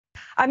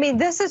I mean,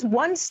 this is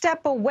one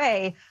step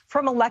away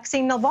from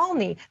Alexei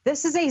Navalny.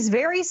 This is a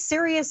very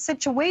serious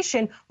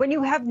situation when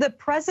you have the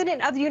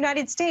president of the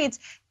United States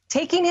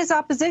taking his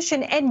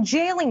opposition and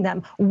jailing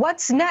them.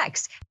 What's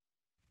next?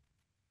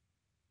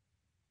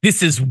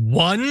 This is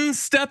one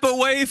step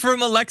away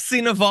from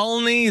Alexei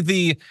Navalny,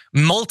 the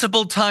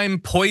multiple-time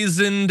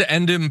poisoned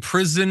and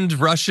imprisoned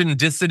Russian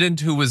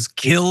dissident who was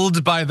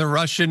killed by the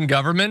Russian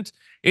government.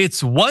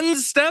 It's one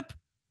step.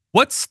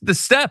 What's the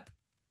step?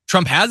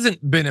 Trump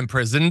hasn't been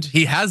imprisoned.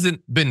 He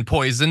hasn't been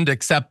poisoned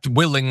except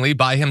willingly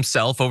by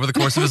himself over the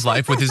course of his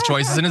life with his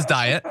choices and his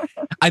diet.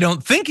 I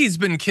don't think he's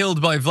been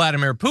killed by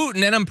Vladimir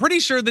Putin. And I'm pretty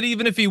sure that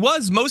even if he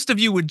was, most of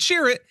you would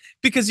cheer it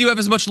because you have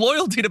as much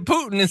loyalty to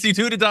Putin as you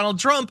do to Donald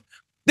Trump.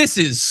 This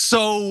is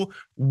so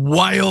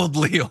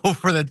wildly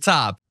over the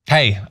top.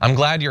 Hey, I'm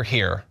glad you're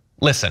here.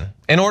 Listen,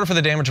 in order for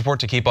the Damage Report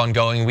to keep on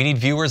going, we need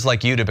viewers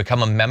like you to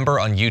become a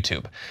member on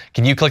YouTube.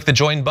 Can you click the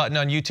join button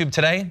on YouTube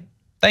today?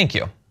 Thank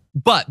you.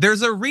 But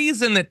there's a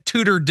reason that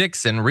Tudor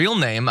Dixon, real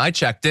name, I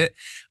checked it,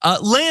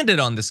 landed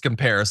on this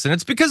comparison.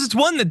 It's because it's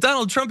one that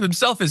Donald Trump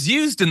himself has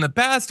used in the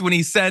past when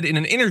he said in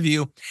an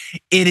interview,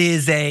 it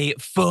is a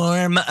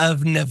form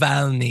of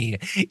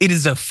Navalny. It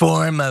is a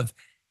form of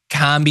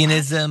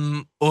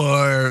communism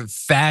or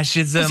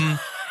fascism.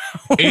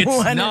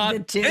 It's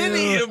not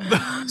any of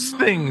those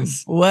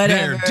things.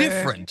 Whatever. They're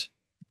different.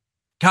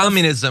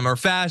 Communism or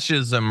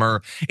fascism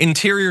or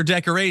interior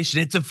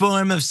decoration. It's a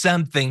form of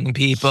something,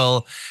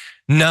 people.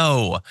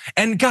 No.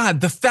 And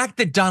God, the fact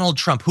that Donald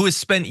Trump, who has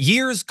spent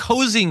years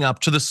cozying up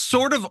to the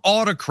sort of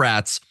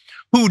autocrats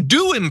who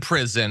do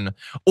imprison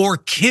or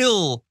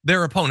kill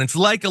their opponents,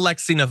 like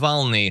Alexei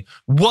Navalny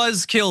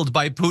was killed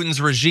by Putin's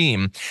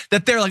regime,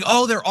 that they're like,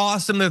 oh, they're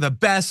awesome, they're the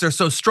best, they're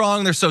so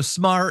strong, they're so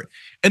smart.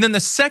 And then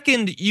the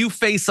second you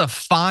face a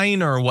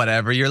fine or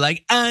whatever, you're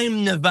like,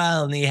 I'm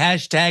Navalny,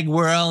 hashtag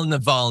we're all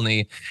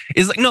Navalny.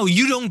 It's like, no,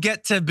 you don't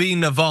get to be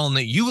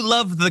Navalny. You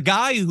love the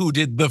guy who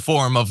did the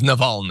form of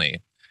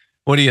Navalny.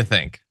 What do you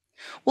think?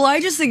 Well,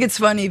 I just think it's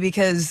funny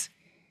because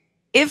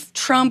if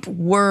Trump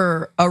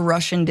were a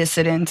Russian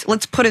dissident,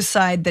 let's put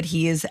aside that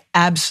he is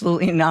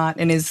absolutely not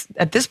and is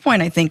at this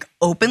point, I think,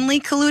 openly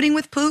colluding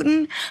with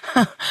Putin.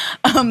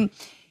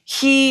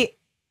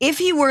 If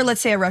he were,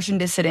 let's say, a Russian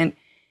dissident,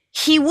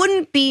 he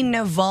wouldn't be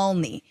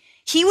Navalny.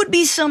 He would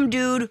be some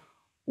dude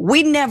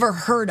we'd never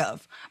heard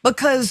of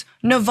because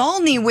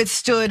Navalny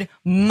withstood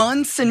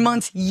months and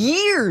months,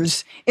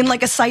 years in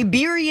like a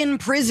Siberian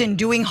prison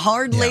doing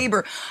hard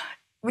labor.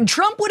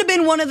 Trump would have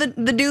been one of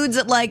the dudes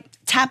that like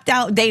tapped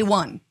out day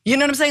one. You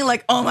know what I'm saying?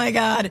 Like, oh my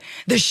God,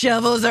 the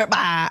shovels are,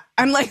 bah.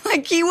 I'm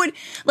like he would,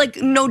 like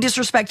no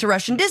disrespect to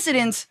Russian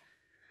dissidents,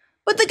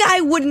 but the guy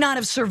would not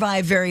have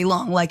survived very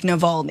long like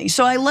Navalny.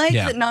 So I like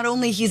that not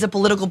only he's a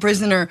political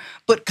prisoner,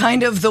 but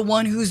kind of the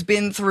one who's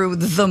been through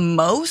the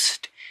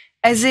most,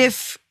 as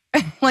if,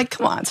 like,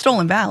 come on,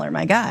 stolen valor,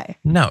 my guy.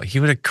 No, he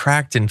would have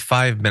cracked in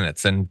 5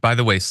 minutes. And by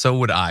the way, so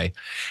would I.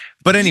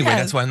 But anyway,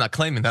 that's why I'm not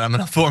claiming that I'm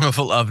in a form of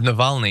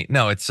Navalny.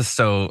 No, it's just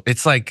so,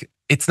 it's like,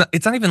 it's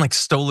not even like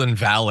stolen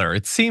valor.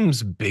 It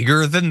seems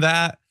bigger than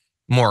that,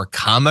 more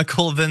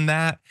comical than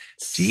that.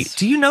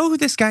 Do you know who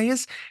this guy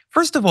is?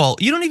 First of all,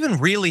 you don't even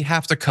really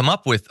have to come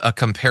up with a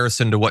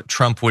comparison to what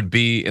Trump would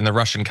be in the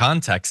Russian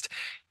context.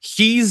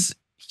 He's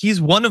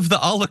one of the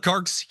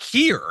oligarchs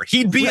here.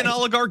 He'd be an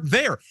oligarch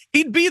there.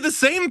 He'd be the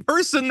same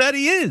person that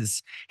he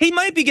is. He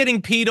might be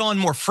getting peed on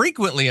more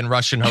frequently in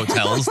Russian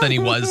hotels than he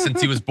was since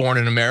he was born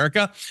in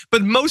America,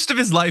 but most of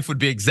his life would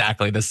be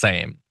exactly the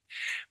same.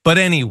 But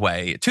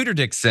anyway, Tudor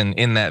Dixon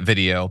in that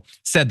video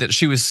said that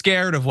she was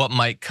scared of what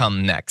might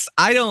come next.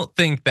 I don't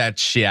think that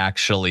she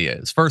actually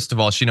is. First of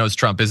all, she knows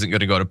Trump isn't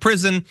going to go to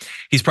prison.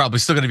 He's probably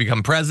still going to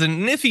become president.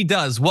 And if he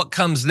does, what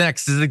comes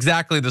next is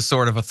exactly the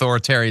sort of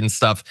authoritarian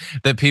stuff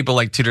that people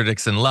like Tudor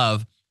Dixon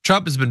love.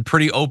 Trump has been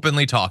pretty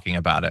openly talking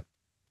about it.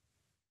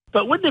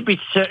 But wouldn't it be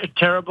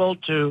terrible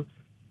to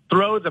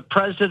throw the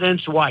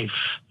president's wife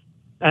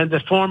and the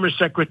former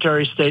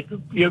Secretary of State?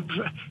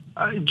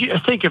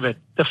 Think of it,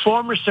 the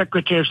former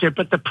Secretary of State,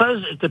 but the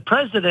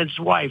president's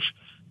wife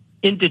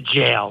into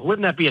jail.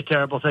 Wouldn't that be a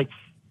terrible thing?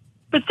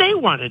 But they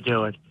want to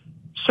do it.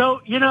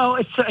 So, you know,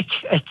 it's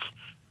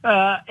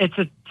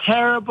a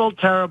terrible,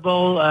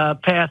 terrible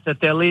path that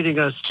they're leading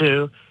us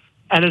to.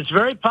 And it's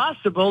very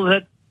possible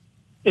that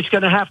it's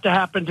going to have to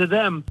happen to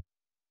them.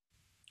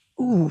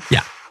 Ooh.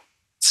 Yeah.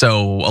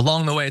 So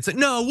along the way, it's like,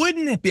 no,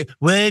 wouldn't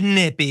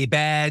it be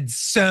bad?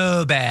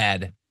 So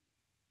bad.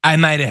 I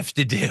might have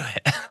to do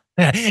it.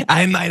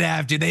 I might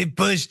have to. They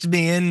pushed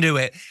me into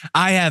it.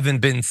 I haven't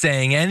been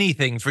saying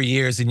anything for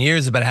years and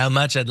years about how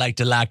much I'd like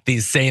to lock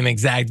these same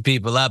exact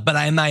people up, but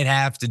I might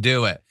have to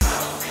do it.